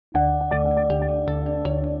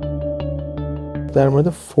در مورد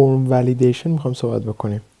فرم ولیدیشن میخوام صحبت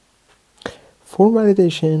بکنیم. فرم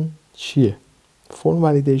ولیدیشن چیه؟ فرم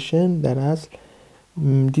ولیدیشن در اصل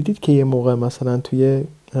دیدید که یه موقع مثلا توی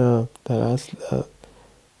در اصل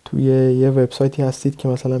توی یه وبسایتی هستید که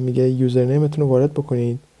مثلا میگه یوزرنیمتون رو وارد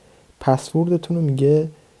بکنید، پسوردتون رو میگه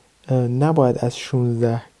نباید از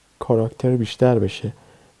 16 کاراکتر بیشتر بشه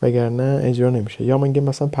وگرنه اجرا نمیشه، یا میگه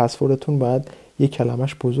مثلا پسوردتون باید یه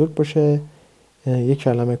کلمش بزرگ باشه، یه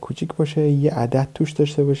کلمه کوچیک باشه، یه عدد توش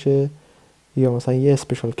داشته باشه، یا مثلا یه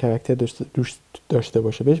اسپیشال کاراکتر داشته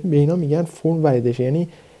باشه. به اینا میگن فرم ولیدیشن، یعنی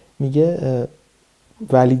میگه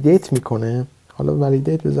ولیدیت میکنه. حالا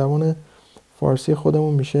ولیدیت به زبان فارسی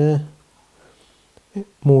خودمون میشه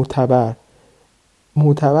معتبر.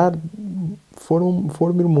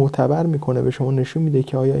 فرمی رو معتبر میکنه، به شما نشون میده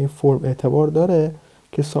که آیا این فرم اعتبار داره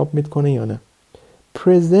که سابمیت کنه یا نه.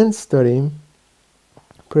 پرزنس داریم،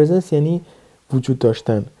 پرزنس یعنی وجود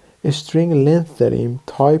داشتن. string length داریم،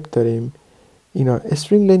 تایپ داریم. اینا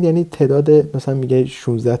string length یعنی تعداد مثلا میگه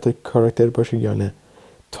 16 تا کاراکتر باشه یا نه.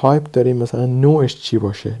 تایپ داریم مثلا نوعش چی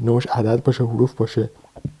باشه، نوعش عدد باشه، حروف باشه.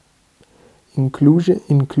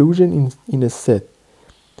 inclusion in a set.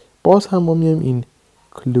 باز هم ما میایم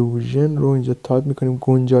inclusion رو اینجا تایپ میکنیم،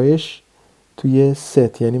 گنجایش توی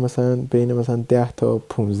ست یعنی مثلا بین مثلا 10 تا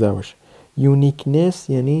 15 باشه. uniqueness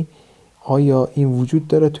یعنی آیا این وجود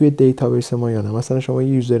داره توی دیتابیس ما یا نه. مثلا شما یه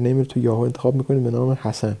یوزرنیم رو توی یاهو انتخاب میکنید به نام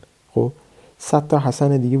حسن، خب 100 تا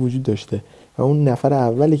حسن دیگه وجود داشته و اون نفر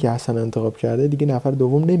اولی که حسن انتخاب کرده دیگه نفر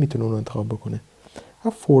دوم نمیتونه اون رو انتخاب بکنه. و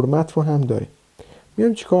فرمت رو هم داریم.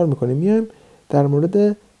 میایم چیکار میکنیم؟ میایم در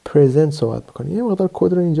مورد پرزنت صحبت میکنیم. یه مقدار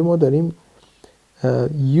کد رو اینجا ما داریم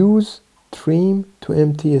use trim to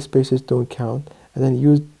empty spaces don't count and then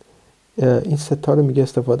use این ستا رو میگه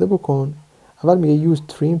استفاده بکن. اول میگه use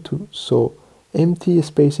trim to so empty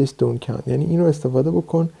spaces don't count، یعنی این رو استفاده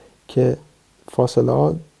بکن که فاصله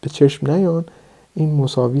ها به چشم نیان. این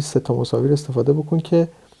مساوی ستا مساوی رو استفاده بکن که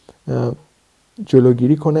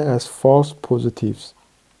جلوگیری کنه از false positives،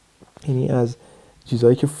 یعنی از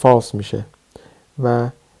چیزهایی که false میشه. و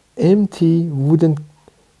empty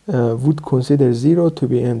would consider zero to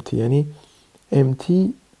be empty، یعنی empty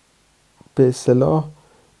به اصطلاح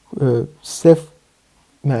صفر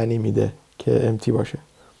معنی میده که empty باشه.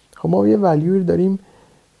 خب ما یه ولیوی داریم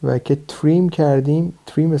و که تریم کردیم،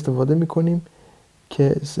 تریم استفاده میکنیم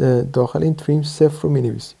که داخل این تریم صفر رو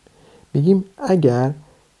مینویسیم. میگیم اگر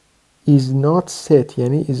is not set،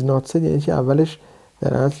 یعنی is not set یعنی که اولش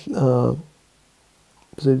در اصل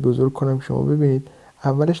بذارید بزرگ کنم شما ببینید،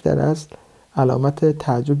 اولش در اصل علامت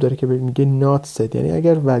تعجب داره که میگه not set، یعنی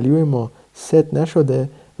اگر ولیو ما set نشده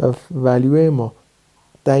و ولیو ما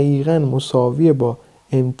دقیقاً مساویه با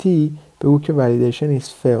empty، بگو که validation is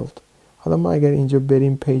failed. حالا ما اگر اینجا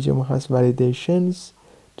بریم پیج ما هست validations،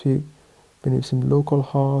 توی بنویسیم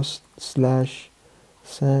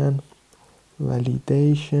localhost/san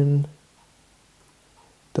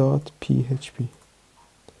validation.php،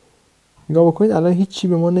 نگاه بکنید الان هیچی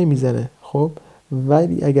به ما نمیزنه. خب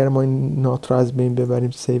ولی اگر ما این نات رو از بین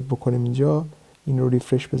ببریم، سیو بکنیم اینجا، این رو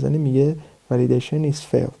ریفرش بزنیم، میگه validation is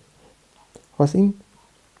failed. پس این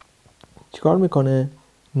چیکار میکنه؟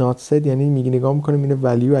 not set یعنی میگه نگاه میکنه اینه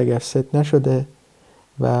ولیو اگر ست نشده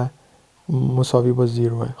و مساوی با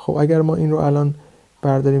زیروه. خب اگر ما این رو الان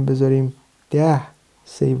برداریم بذاریم 10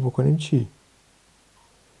 سیو بکنیم چی؟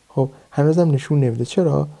 خب هنوزم نشون نمیده.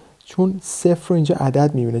 چرا؟ چون صفر رو اینجا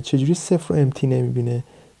عدد میبینه. چجوری صفر رو امتی نمیبینه؟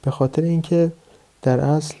 به خاطر اینکه در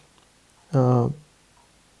اصل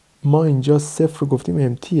ما اینجا صفر رو گفتیم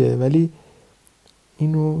امتیه، ولی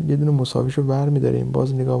اینو یه دونه مساویش رو برمیداریم،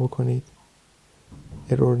 باز نگاه بکنید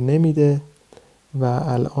ارور نمیده. و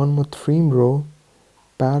الان ما تریم رو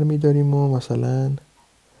برمیداریم و مثلا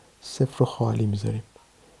صفر رو خالی میذاریم،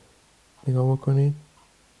 نگاه بکنید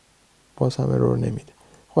باز هم ارور نمیده.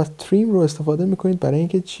 خب تریم رو استفاده میکنید برای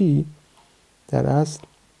اینکه چی؟ در اصل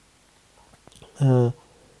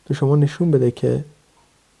به شما نشون بده که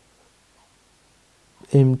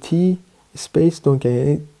empty space don't count،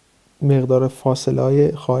 یعنی مقدار فاصله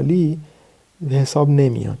های خالی به حساب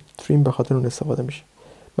نمیان. تریم به خاطر اون استفاده میشه.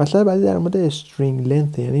 مطلب بعدی در مورد string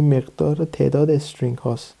length، یعنی مقدار تعداد استرینگ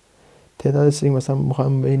هاست. تعداد استرینگ مثلا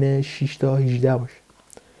میخوام بین 6 تا 18 باشه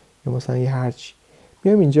یا مثلا یه هرچی.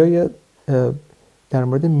 میام اینجا یه در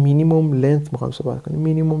مورد مینیموم لنت میخوام صحبت کنیم.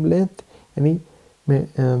 مینیموم لنت یعنی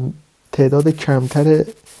تعداد کمتر.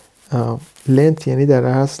 لنت یعنی در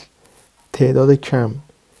اصل تعداد کم،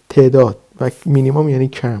 تعداد، و مینیموم یعنی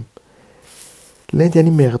کم. لنت یعنی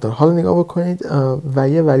مقدار. حالا نگاه بکنید و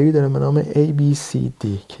یه ولیوی داره به نام ABCD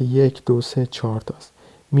که 1 2 3 4 تاست.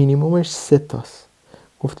 مینیمومش 3 تاست.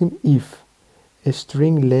 گفتیم if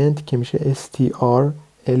string length که میشه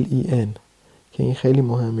strlen که این خیلی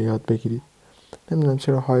مهمه یاد بگیرید. نمیدونم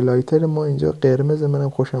چرا هایلایتر ما اینجا قرمز، منم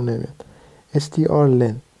خوشم نمیاد.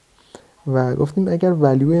 strlen و گفتیم اگر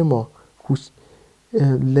ولیو ما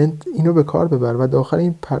لنت اینو به کار ببر و داخل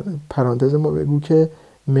این پرانتز ما بگو که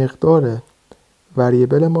مقدار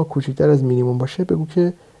وریبل ما کوچکتر از مینیمم باشه، بگو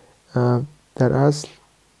که در اصل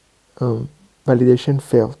ولیدیشن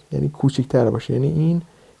فیلد، یعنی کوچکتر باشه، یعنی این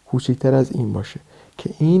کوچکتر از این باشه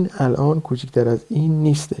که این الان کوچکتر از این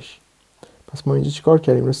نیستش. پس ما اینجا چیکار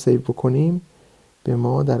کردیم؟ رو سیو بکنیم، به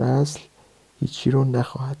ما در اصل هیچی رو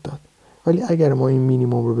نخواهد داد. ولی اگر ما این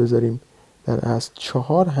مینیمم رو بذاریم در اصل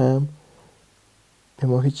 4 هم به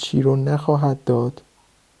ما هیچی رو نخواهد داد،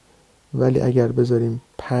 ولی اگر بذاریم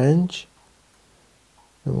 5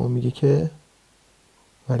 به ما میگه که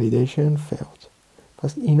ولیدیشن فیلد.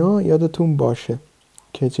 پس اینا یادتون باشه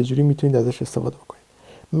که چجوری میتونید ازش استفاده بکنید.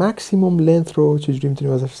 ماکسیموم لنت رو چجوری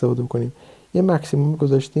میتونیم ازش استفاده بکنیم؟ یه ماکسیموم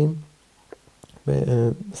گذاشتیم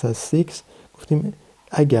به مثلا 6، گفتیم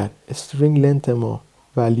اگر استرینگ لنت ما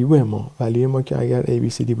ولیو ما که اگر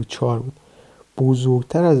ABCD بود 4 بود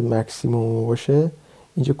بزرگتر از ماکسیموم باشه،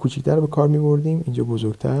 اینجا کوچیک‌تر به کار می‌بردیم، اینجا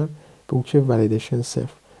بزرگتر، به چه ولیدیشن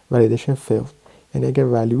صفر، ولیدیشن فیلد. یعنی اگر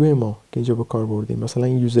ولیو ما که اینجا به کار بردیم، مثلا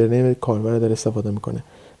این یوزرنیم کاربر داره استفاده میکنه،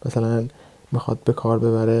 مثلا میخواد به کار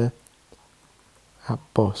ببره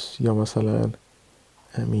عباس یا مثلا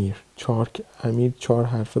امیر، امیر 4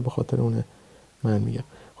 حرفه به خاطر اونه من میگم.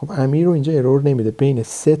 خب امیر رو اینجا ارور نمیده، بین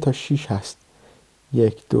 3 تا 6 هست،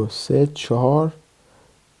 1 2 3 4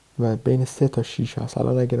 و بین 3 تا 6 هست.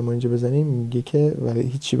 الان اگر ما اینجا بزنیم میگه که ولی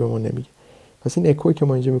هیچی به ما نمیگه. پس این اکوی که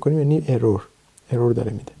ما اینجا میکنیم یعنی ارور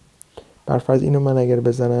داره میده. برفرض اینو من اگر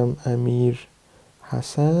بزنم امیر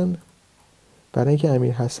حسن، برای اینکه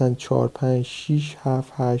امیر حسن 4 5 6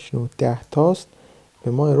 7 8 9 10 تاست،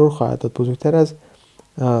 به ما ارور خواهد داد بزرگتر از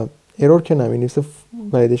ارور که نمی‌نویسه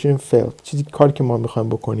ولیدیشن فیلد، چیزی کاری که ما میخوایم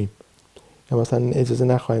بکنیم، یا مثلا اجازه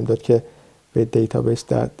نخواهیم داد که به دیتابیس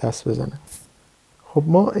دست بزنه. خب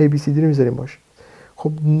ما ABCD رو میذاریم باشه.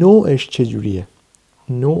 خب نوعش چجوریه؟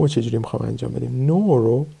 نوع چجوری میخوام انجام بدیم؟ نوع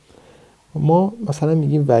رو ما مثلا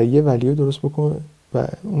میگیم ولیو درست بکن و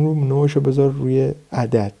اون رو نوعش رو بذار روی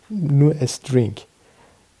عدد، نوع استرینگ.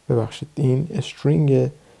 ببخشید این استرینگ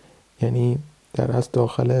یعنی در اصل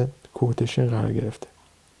داخل کوتیشن قرار گرفته.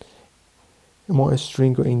 ما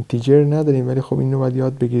استرینگ و اینتیجر نداریم، ولی خب اینو باید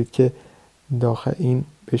یاد بگیرید که داخل این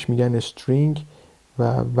بهش میگن استرینگ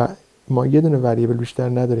و ما یه دونه وریبل بیشتر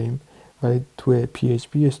نداریم، ولی تو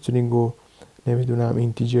PHP استرینگ و نمیدونم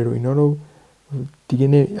اینتیجر و اینا رو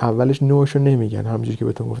دیگه اولش نوعشو نمیگن، همونجوری که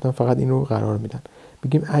بهتون گفتم فقط این رو قرار میدن.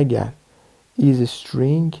 بگیم اگر is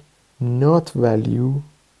string not value،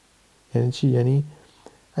 یعنی چی؟ یعنی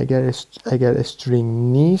اگر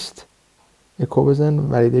استرینگ نیست اکو بزن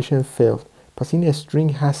ولیدیشن فیلد. پس این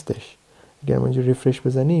استرینگ هستش. اگر ما اینجا ریفرش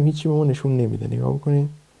بزنیم هیچی به ما نشون نمیده. نگاه بکنید،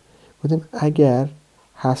 گفتیم اگر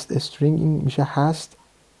هست استرینگ، این میشه هست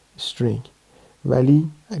استرینگ، ولی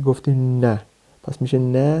گفتیم نه، پس میشه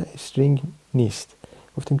نه استرینگ نیست.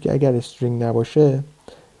 گفتیم که اگر استرینگ نباشه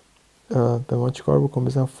به ما چیکار بکن؟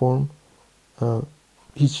 بزن فرم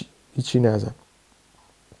هیچی نزن،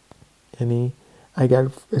 یعنی اگر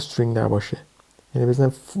استرینگ نباشه یعنی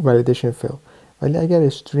بزن ولیدیشن فیل. ولی اگر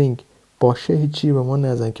استرینگ باشه هیچی به ما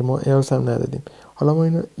نزن که ما ایلس هم ندادیم. حالا ما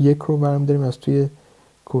اینو یک رو برم داریم از توی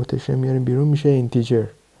کوتیشن میاریم بیرون، میشه اینتیجر.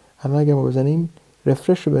 الان اگر ما بزنیم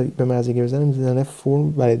رفرش رو به مزیگه بزنیم میزنه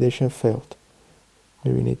فرم ولیدیشن فیلد.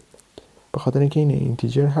 ببینید به خاطر اینکه این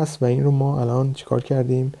اینتیجر هست و این رو ما الان چیکار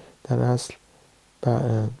کردیم؟ در اصل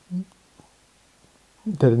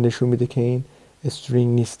داره نشون میده که این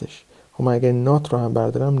استرینگ نیستش. خب من اگر نات رو هم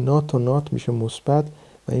بردارم، نات و نات میشه مثبت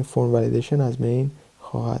و این فرم ولیدیشن از بین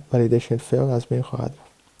خواهد، ولیدیشن فیلد از بین خواهد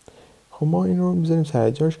رفت. خب ما این رو میذاریم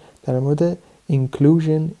سر جاش. در مورد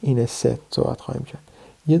inclusion in a set صحبت خواهیم کرد.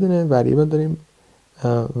 یه دونه وریبل داریم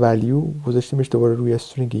value گذاشتیمش دوباره روی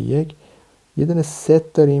استرینگ 1، یه دونه set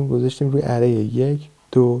داریم گذاشتیم روی اره 1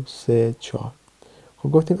 2 3 4.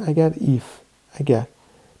 خب گفتیم اگر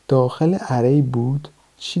داخل اره بود،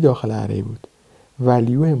 چی داخل اره بود؟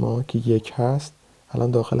 ولیو ما که 1 هست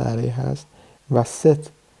الان داخل اره هست و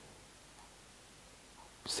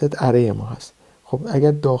set اره ما هست. خب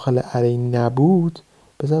اگر داخل اره نبود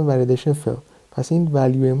بزن ولیدیشن فیل. پس این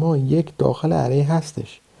ولیو ما 1 داخل اره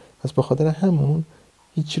هستش، پس به خاطر همون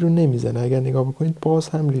هیچی رو نمیزنه. اگر نگاه بکنید باز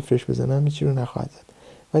هم ریفرش بزنم هیچی رو نخواهد زد.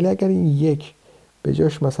 ولی اگر این 1 به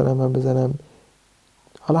جاش مثلا من بزنم،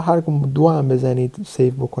 حالا هر 2 هم بزنید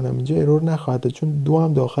سیو بکنم اینجا ارور نخواهد داد، چون 2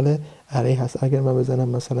 هم داخل اره هست. اگر من بزنم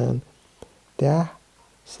مثلا 10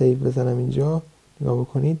 سیو بزنم اینجا، نگاه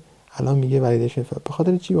بکنید الان میگه ولیدیشن فیلد. به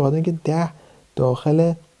خاطر چی؟ به خاطر اینکه 10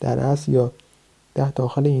 داخل در اصل یا 10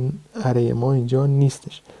 داخل این اره ما اینجا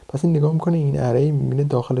نیستش. پس این نگاه میکنه این اره، میبینه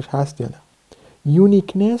داخلش هست یا نه.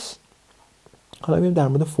 یونیکنس، حالا میایم در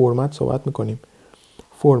مورد فرمت صحبت میکنیم.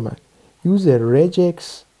 فرمت user regex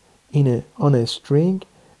on a string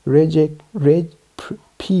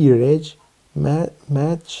p-reg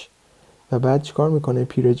match و بعد چیکار میکنه؟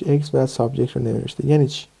 p-reg x و subject رو نوشته. یعنی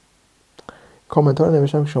چی؟ کامنت ها رو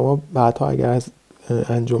نوشتم، شما بعدها اگر از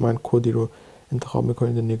انجمن کدی رو انتخاب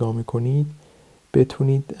میکنید و نگاه میکنید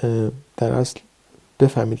بتونید در اصل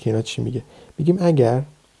بفهمید که اینا چی میگه. میگیم اگر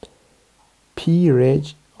p-reg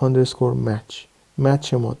underscore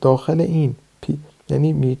match ما داخل این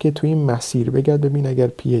یعنی میگه که توی این مسیر بگرد ببین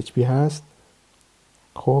اگر PHP هست،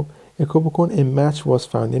 خب اکو بکن a match was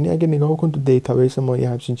found. یعنی اگر نگاه بکن تو دیتابیس ما یه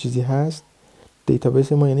همچین چیزی هست،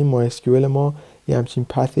 دیتابیس ما یعنی ما SQL ما یه همچین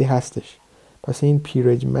پثی هستش، پس این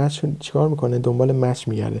p-reg match چیکار میکنه؟ دنبال مچ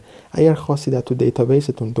میگرده. اگر خواستید تو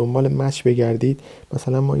دیتابیستون دنبال مچ بگردید،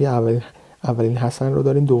 مثلا ما یه اولین حسن رو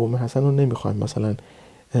داریم، دوم حسن رو نمیخوایم مثلا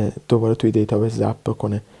دوباره توی دیتابیس ضبط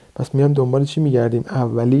بکنه، پس میام دنبال چی میگردیم؟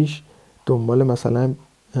 اولیش دنبال مثلا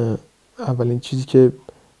اولین چیزی که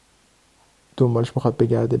دنبالش میخواد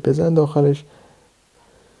بگرده بزن داخلش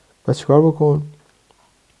و چیکار بکن؟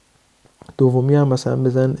 دومی هم مثلا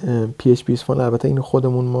بزن PHP is fun. البته این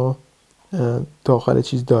خودمون ما داخل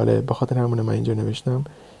چیز داره، به خاطر همونه من اینجا نوشتم.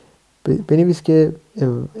 بنویس که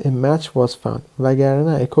a match was found،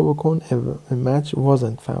 وگرنه اکو بکن a match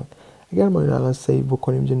wasn't found. اگر ما این الان سیو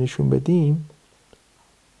بکنیم اینجا نشون بدیم،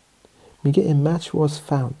 میگه a match was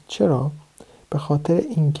found. چرا؟ به خاطر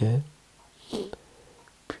اینکه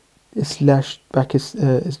 /php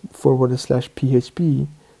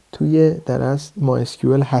توی در اصل ما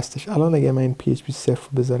SQL هستش. الان اگر من این PHP صفر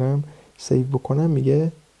بذارم سیو بکنم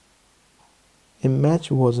میگه a match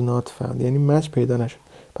was not found، یعنی مچ پیدا نشد.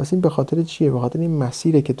 پس این به خاطر چیه؟ به خاطر این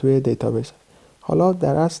مسیره که توی دیتابیس هست. حالا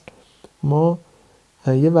در اصل ما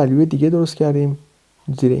یه ولیو دیگه درست کردیم،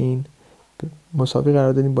 زیر این مساوی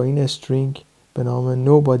قرار دادیم با این استرینگ به نام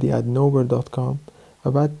nobody@nowhere.com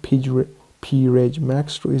و بعد p-reg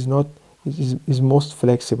max رو is most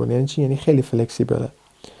flexible. یعنی چی؟ یعنی خیلی فلکسیبله.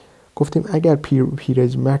 گفتیم اگر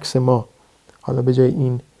p-reg max ما، حالا به جای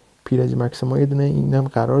این p-reg max ما یه دونه اینم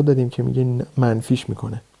قرار دادیم که میگه منفیش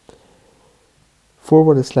میکنه /@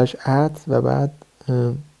 و بعد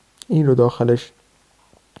این رو داخلش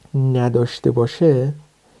نداشته باشه،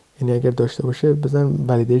 یعنی اگر داشته باشه بزن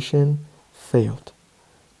ولیدیشن failed.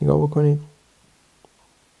 نگاه بکنید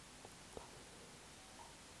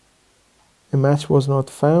a match was not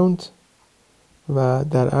found و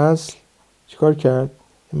در اصل چیکار کرد؟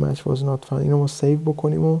 a match was not found. اینو ما سیو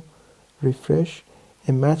بکنیم و ریفرش.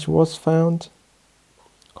 a match was found.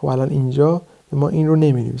 خب الان اینجا ما این رو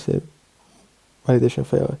نمی‌نویسه ولیدیشن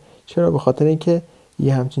failed. چرا؟ به خاطر اینکه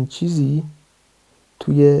یه همچین چیزی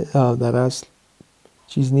توی در اصل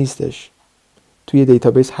چیز نیستش، توی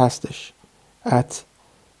دیتابیس هستش @/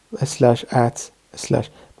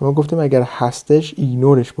 ما گفتیم اگر هستش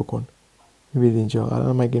ایگنورش بکن. میبینید اینجا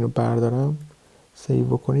الان من اینو بردارم سیو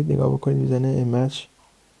بکنید نگاه بکنید میزنه match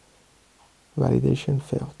validation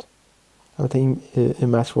failed. البته این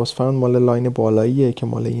match was found مال لاین بالاییه که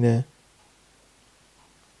مال اینه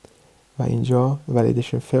و اینجا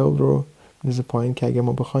validation failed رو میز پایین که اگه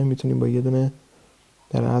ما بخوایم میتونیم با یه دونه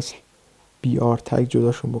در اصل br تگ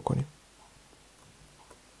جداشون بکنیم.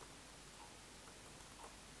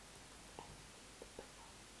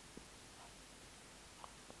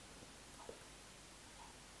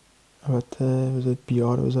 البته بذارید br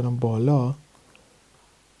رو بذارم بالا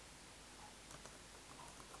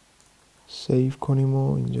سیو کنیم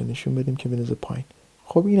و اینجا نشون بدیم که بنزه پایین.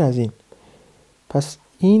 خب این از این. پس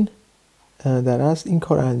این در اصل این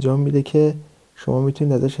کار انجام میده که شما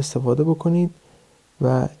میتونید ازش استفاده بکنید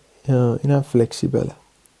و این هم فلکسیبله.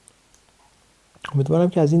 امیدوارم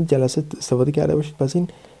که از این جلسه استفاده کرده باشید. پس این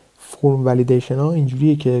فرم ولیدیشن ها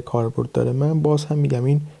اینجوریه که کاربرد داره. من باز هم میگم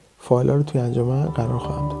این فایل ها رو توی انجام قرار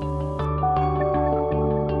خواهم داد.